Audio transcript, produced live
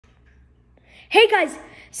Hey guys,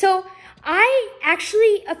 so I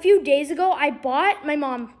actually a few days ago my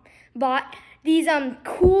mom bought these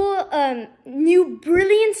cool new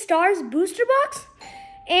Brilliant Stars booster box,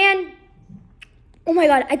 and oh my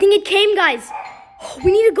god, I think it came, guys. Oh,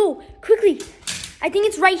 we need to go quickly. I think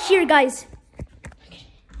it's right here, guys.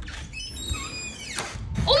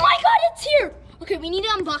 Oh my god, it's here. Okay, we need to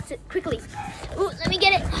unbox it quickly. Ooh, let me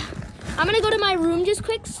get it. I'm gonna go to my room just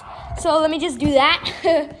quick, so let me just do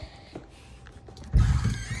that.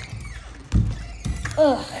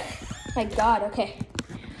 Oh my god, okay.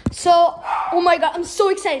 So, oh my god, I'm so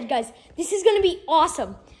excited, guys. This is gonna be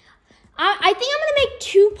awesome. I think I'm gonna make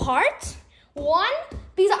two parts. One,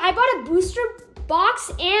 because I bought a booster box,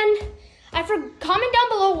 and comment down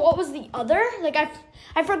below what was the other. Like, I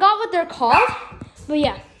forgot what they're called, but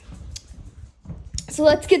yeah. So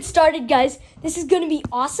let's get started, guys. This is gonna be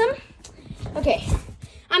awesome. Okay,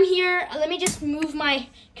 I'm here. Let me just move my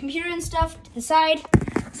computer and stuff to the side.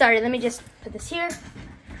 Sorry, let me just put this here.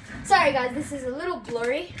 Sorry, guys, this is a little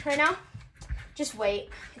blurry right now. Just wait.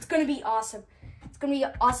 It's going to be awesome. It's going to be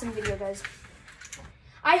an awesome video, guys.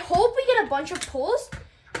 I hope we get a bunch of pulls.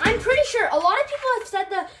 I'm pretty sure a lot of people have said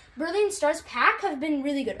the Brilliant Stars pack have been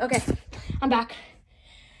really good. Okay, I'm back.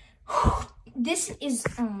 This is,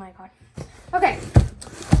 oh my god. Okay.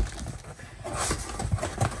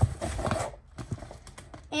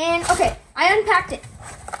 And, okay, I unpacked it.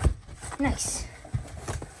 Nice.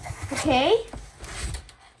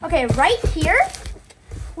 Okay, right here,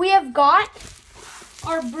 we have got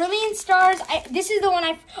our Brilliant Stars. This is the one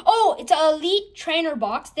it's an Elite Trainer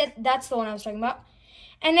box. That's the one I was talking about.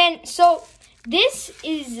 And then, so this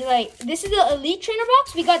is the Elite Trainer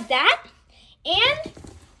box. We got that, and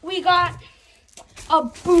we got a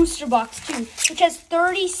booster box too, which has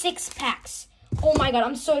 36 packs. Oh my god,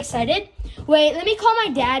 I'm so excited. Wait, let me call my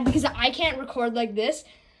dad because I can't record like this.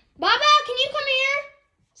 Baba, can you come here?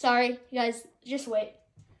 Sorry, you guys, just wait.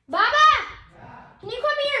 Baba! Can you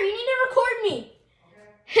come here? You need to record me.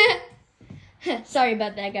 Okay. Sorry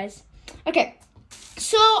about that, guys. Okay,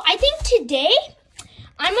 so I think today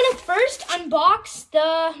I'm going to first unbox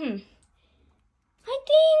the,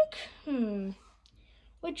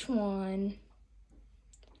 which one?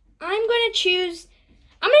 I'm going to do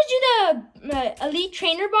the Elite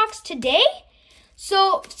Trainer box today.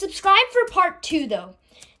 So subscribe for part 2, though.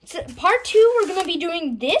 So part 2, we're going to be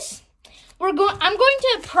doing this. I'm going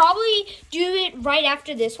to probably do it right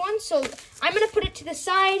after this one. So I'm going to put it to the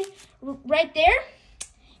side right there.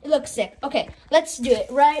 It looks sick. Okay, let's do it.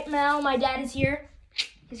 Right now, my dad is here.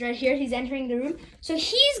 He's right here. He's entering the room. So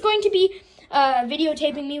he's going to be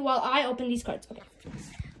videotaping me while I open these cards.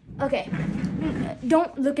 Okay.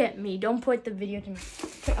 Don't look at me. Don't point the video to me.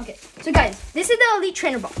 Okay, so guys, this is the Elite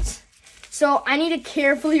Trainer box. So I need to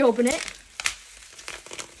carefully open it.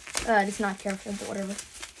 It's not careful, but whatever.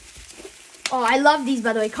 Oh, I love these,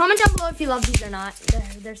 by the way. Comment down below if you love these or not.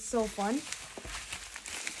 They're so fun.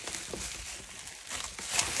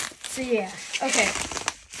 So, yeah.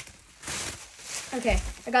 Okay,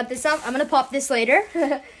 I got this up. I'm going to pop this later.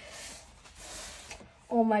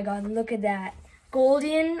 Oh, my God. Look at that.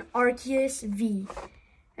 Golden Arceus V.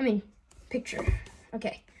 Picture.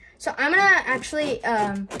 Okay. So, I'm going to actually,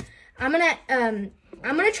 I'm going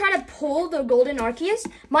to try to pull the Golden Arceus.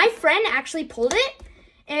 My friend actually pulled it.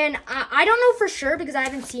 And I don't know for sure because I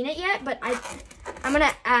haven't seen it yet, but I'm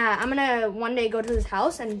gonna one day go to his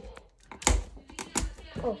house and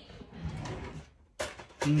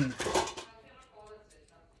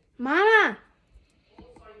Mama.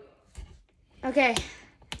 Okay,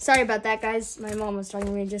 sorry about that, guys. My mom was talking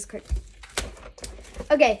to me just quick.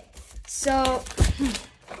 Okay, so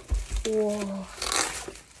whoa,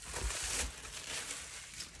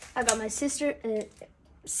 I got my scissors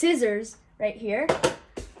right here.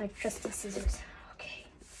 My trusty scissors. Okay.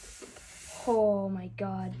 Oh my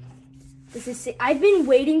god. This is sick. I've been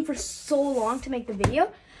waiting for so long to make the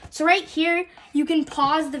video. So right here, you can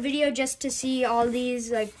pause the video just to see all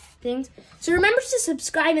these things. So remember to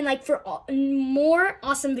subscribe and for more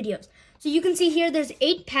awesome videos. So you can see here there's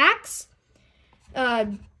 8 packs, a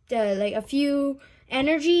few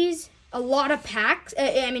energies, a lot of packs.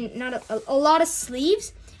 Not a lot of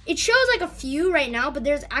sleeves. It shows a few right now, but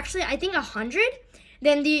there's actually I think 100.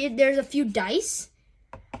 Then there's a few dice,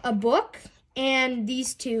 a book, and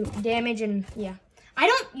these 2, damage and yeah. I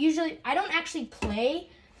don't actually play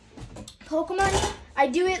Pokemon. I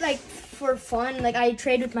do it for fun. I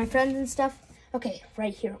trade with my friends and stuff. Okay,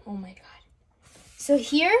 right here. Oh my god. So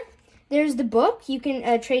here, there's the book. You can,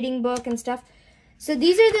 trading book and stuff. So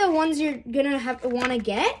these are the ones you're gonna want to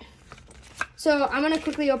get. So I'm gonna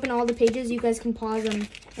quickly open all the pages. You guys can pause on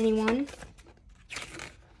any one.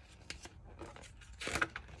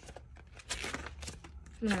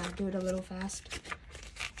 I'm gonna do it a little fast.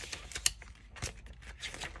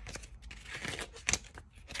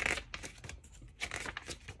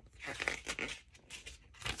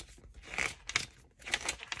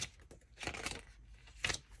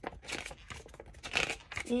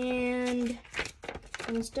 And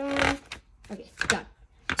almost done. Okay, done.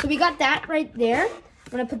 So we got that right there.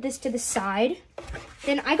 I'm gonna put this to the side.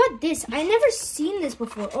 Then I got this. I never seen this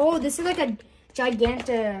before. Oh, this is like a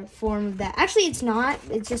Giganta form of that. Actually, it's not.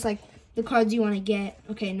 It's just like the cards you want to get.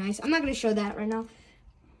 Okay, nice. I'm not gonna show that right now.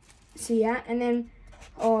 So yeah, and then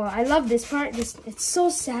oh, I love this part. It's so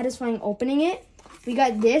satisfying opening it. We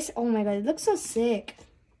got this. Oh my god, it looks so sick.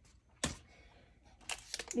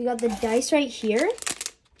 We got the dice right here.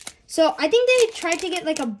 So I think they tried to get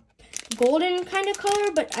like a golden kind of color,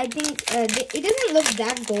 but I think it doesn't look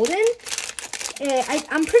that golden.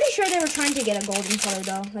 I'm pretty sure they were trying to get a golden color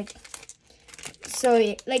though. Like, so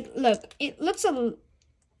like look, it looks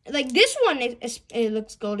like this one. It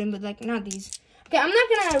looks golden, but like not these. Okay, I'm not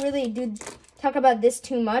gonna really talk about this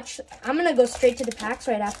too much. I'm gonna go straight to the packs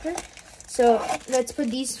right after. So let's put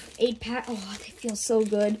these 8 packs. Oh, they feel so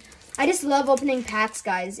good. I just love opening packs,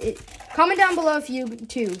 guys. Comment down below if you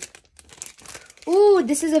too. Ooh,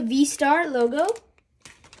 this is a V-Star logo.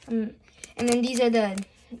 And then these are the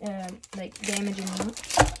like damage amount.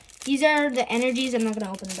 These are the energies. I'm not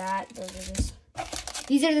gonna open that.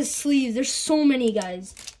 These are the sleeves. There's so many,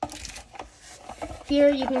 guys. Here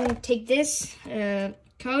you can take this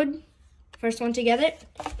code. First one to get it.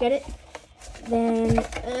 Then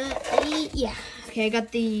yeah. Okay, I got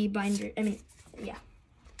the binder. I mean, yeah.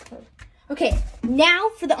 Okay, now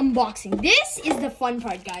for the unboxing. This is the fun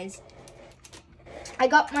part, guys. I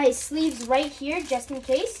got my sleeves right here, just in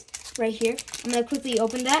case. Right here. I'm going to quickly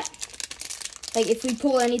open that. Like, if we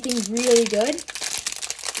pull anything really good.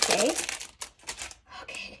 Okay.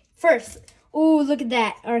 Okay. First. Ooh, look at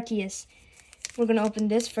that. Arceus. We're going to open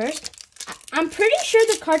this first. I'm pretty sure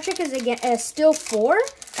the card trick is still 4.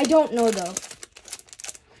 I don't know, though.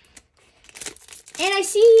 And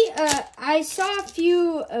I saw a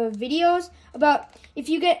few videos about if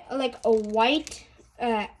you get, like, a white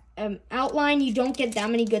outline, you don't get that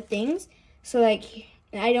many good things. So like,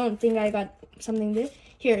 I don't think I got something good.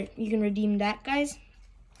 Here, you can redeem that, guys.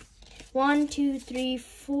 1, 2, 3,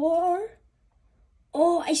 4.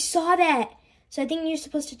 Oh, I saw that. So I think you're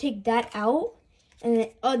supposed to take that out. And then,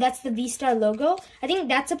 oh, that's the V-Star logo. I think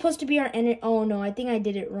that's supposed to be our energy. Oh no, I think I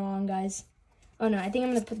did it wrong, guys. Oh no, I think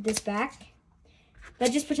I'm gonna put this back.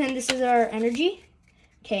 Let's just pretend this is our energy.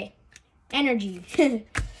 Okay, energy.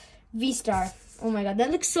 V-Star. Oh my god, that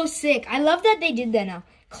looks so sick. I love that they did that now.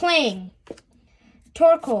 Clang.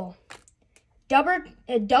 Torkoal.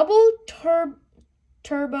 Double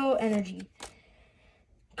turbo energy.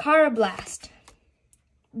 Carablast.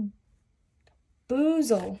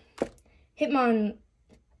 Boozle.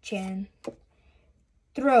 Hitmonchan.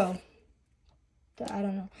 Throw. I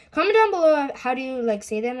don't know. Comment down below how do you like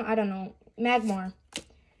say them. I don't know. Magmar.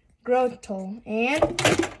 Growttle. And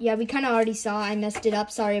yeah, we kind of already saw. I messed it up.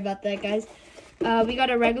 Sorry about that, guys. We got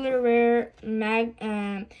a regular rare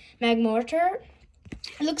Magmortar.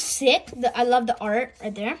 It looks sick. I love the art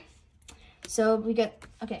right there. So we got,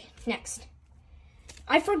 okay, next.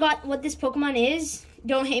 I forgot what this Pokemon is.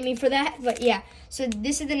 Don't hate me for that, but yeah. So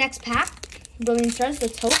this is the next pack. Brilliant Stars,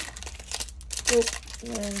 let's hope.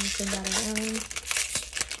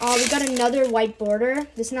 Oh, we got another white border.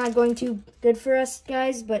 This is not going too good for us,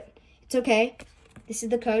 guys, but it's okay. This is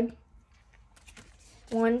the code.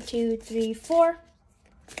 1, 2, 3, 4.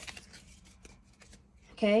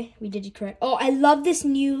 Okay, we did it correct. Oh, I love this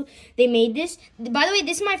new, they made this. By the way,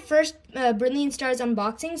 this is my first Brilliant Stars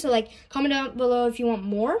unboxing, so like, comment down below if you want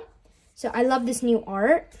more. So I love this new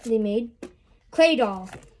art they made.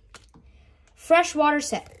 Claydol. Freshwater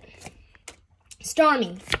set.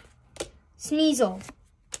 Starmie. Sneasel.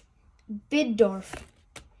 Biddorf.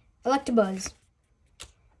 Electabuzz.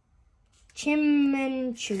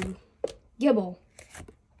 Chimenchu. Gibble.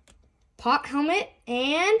 Pot helmet.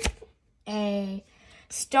 And a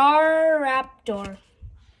Staraptor.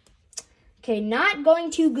 Okay, not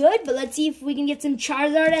going too good, but let's see if we can get some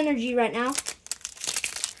Charizard energy right now.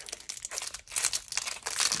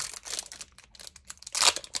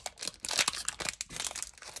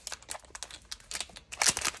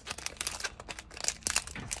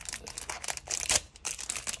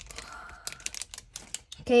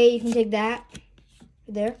 Okay, you can take that.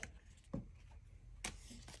 There.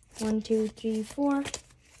 1, 2, 3, 4.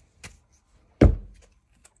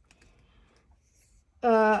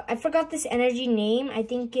 I forgot this energy name. I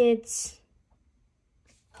think it's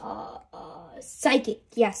Psychic.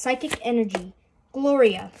 Yeah, Psychic Energy.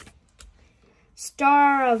 Gloria.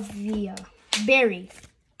 Staravia, Berry,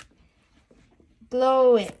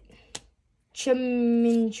 Blow It,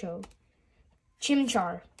 Chimchar,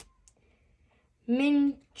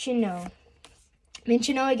 Minchino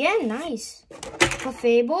again, nice.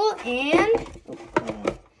 Clefable and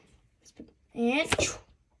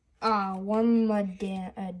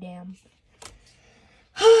Wormadam.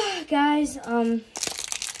 Guys,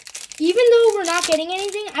 even though we're not getting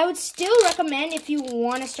anything, I would still recommend if you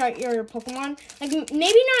want to start your Pokemon, like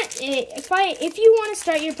maybe not if you want to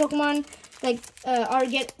start your Pokemon like or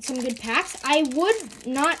get some good packs, I would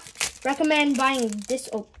not recommend buying this.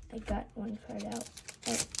 Oh, I got one card out.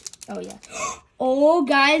 Oh yeah. Oh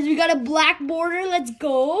guys, we got a black border. Let's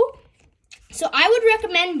go. So I would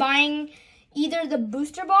recommend buying either the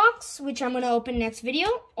booster box, which I'm gonna open next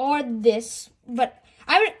video, or this. But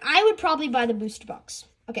I would probably buy the booster box.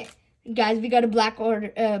 Okay, guys, we got a black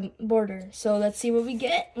border. So let's see what we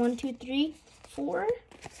get. 1, 2, 3, 4.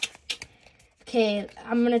 Okay,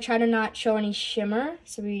 I'm gonna try to not show any shimmer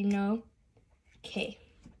so we know. Okay,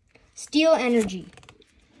 Steel Energy.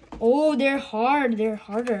 Oh, they're hard. They're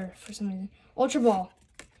harder for some reason. Ultra Ball.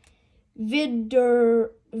 Vidrava.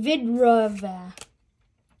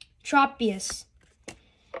 Tropius.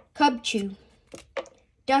 Cubchoo.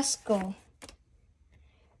 Duskull.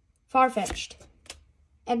 Farfetch'd.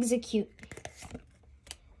 Execute.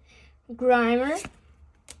 Grimer.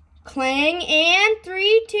 Clang. And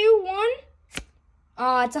 3, 2,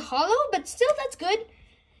 1. It's a hollow, but still that's good.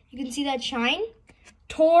 You can see that shine.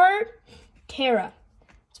 Torterra.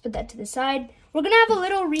 Let's put that to the side. We're going to have a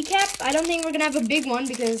little recap. I don't think we're going to have a big one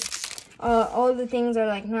because all of the things are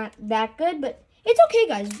like not that good, but it's okay,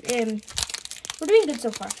 guys. We're doing good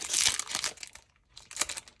so far.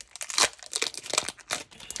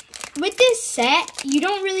 With this set, you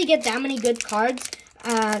don't really get that many good cards.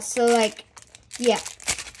 So like, yeah.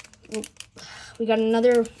 We got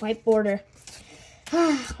another white border.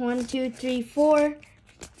 1, 2, 3, 4.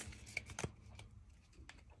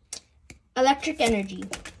 Electric Energy.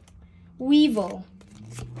 Weevil.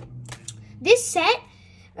 This set,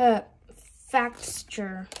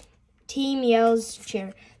 Facture. Team Yell's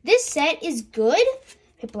Chair. This set is good,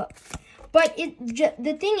 but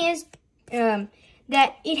the thing is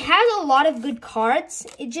that it has a lot of good cards.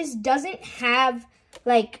 It just doesn't have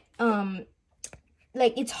like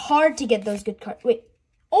it's hard to get those good cards. Wait.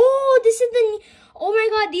 Oh, this is the oh my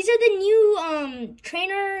god, these are the new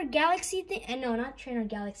Trainer Galaxy thing. No, not Trainer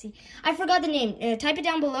Galaxy. I forgot the name. Type it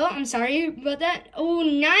down below. I'm sorry about that. Oh,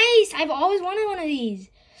 nice. I've always wanted one of these.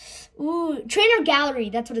 Ooh, Trainer Gallery.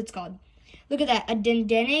 That's what it's called. Look at that. A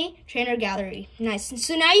Dendene Trainer Gallery. Nice.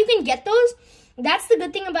 So now you can get those. That's the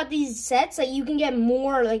good thing about these sets. Like you can get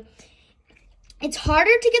more. Like it's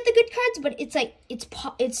harder to get the good cards, but it's like it's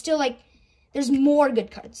still like there's more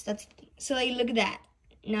good cards. That's so like look at that.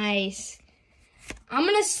 Nice. I'm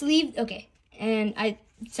gonna sleeve. Okay, and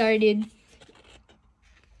sorry, dude.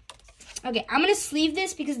 Okay, I'm gonna sleeve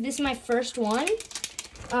this because this is my first one.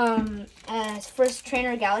 As first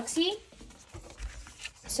Trainer Galaxy.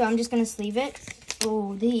 So I'm just gonna sleeve it.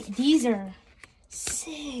 Oh, these are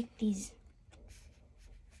sick.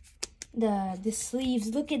 The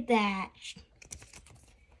sleeves. Look at that.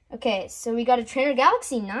 Okay, so we got a Trainer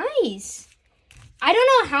Galaxy. Nice. I don't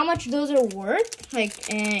know how much those are worth, like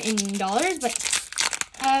in dollars, but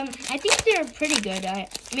I think they're pretty good.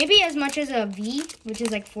 Maybe as much as a V, which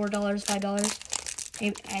is like $4, $5.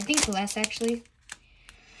 Maybe, I think less actually.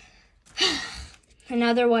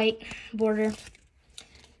 Another white border.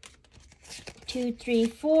 2, 3,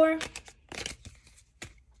 4.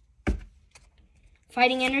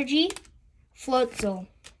 Fighting Energy, Floatzel.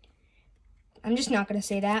 I'm just not gonna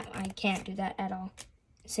say that. I can't do that at all.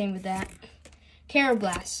 Same with that.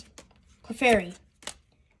 Carablast, Clefairy,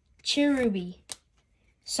 Cherubi,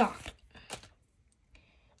 Soft,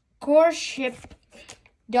 Core Ship,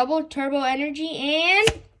 Double Turbo Energy,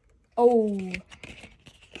 and oh,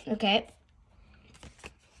 okay,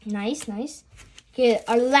 nice. Okay,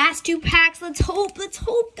 our last 2 packs. Let's hope,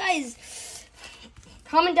 guys.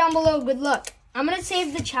 Comment down below. Good luck. I'm gonna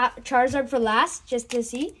save the Charizard for last just to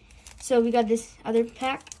see. So we got this other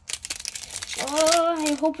pack. Oh,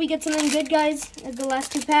 I hope we get something good, guys, as the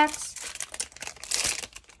last 2 packs.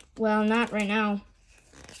 Well, not right now.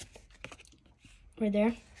 Right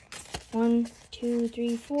there. 1, 2,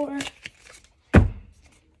 3, 4.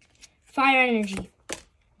 Fire Energy.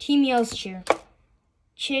 Team Yell's Cheer.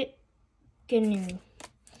 Chickenu.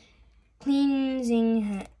 Cleansing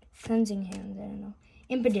Hands, I don't know.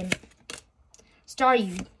 Impidimp.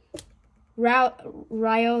 Staryu.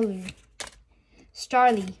 Riolu.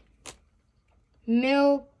 Starly.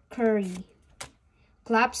 Milcery,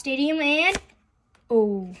 Clap Stadium, and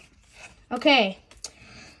Oh. Okay.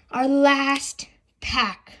 Our last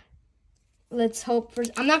pack. Let's hope for.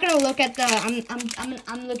 I'm not gonna look at the.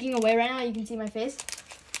 I'm looking away right now. You can see my face.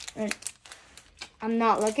 Right. I'm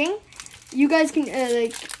not looking. You guys can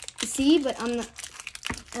like see, but I'm not.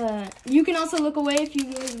 You can also look away if you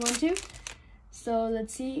guys want to. So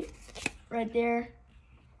let's see, right there.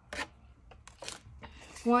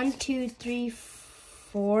 1, 2, 3,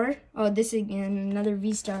 4. Oh, this again, another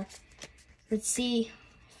V-Star. Let's see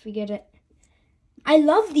if we get it. I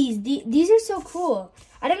love these. These are so cool.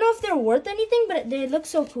 I don't know if they're worth anything, but they look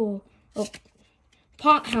so cool. Oh,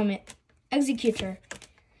 Pot Helmet, Executor,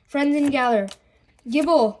 Friends and Galler,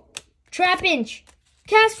 Gibble, Trapinch,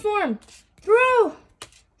 Cast Form, Throw,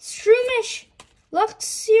 Shroomish,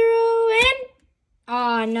 Luxio,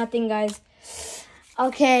 and nothing, guys.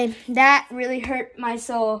 Okay, that really hurt my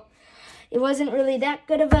soul. It wasn't really that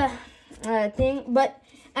good of a thing, but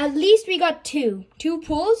at least we got two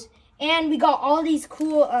pulls, and we got all these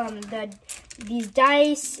cool these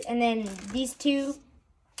dice, and then these two,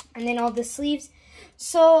 and then all the sleeves.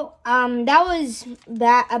 So that was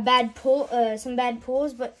a bad pull, some bad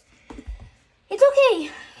pulls, but it's okay.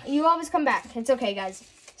 You always come back. It's okay, guys.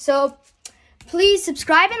 So please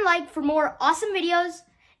subscribe and like for more awesome videos.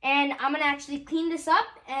 And I'm gonna actually clean this up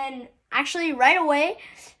and actually right away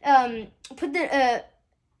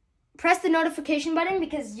press the notification button,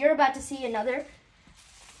 because you're about to see another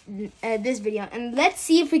this video. And let's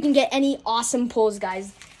see if we can get any awesome pulls,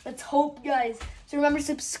 guys. Let's hope, guys. So remember,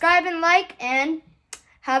 subscribe and like, and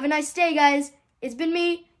have a nice day, guys. It's been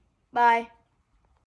me. Bye.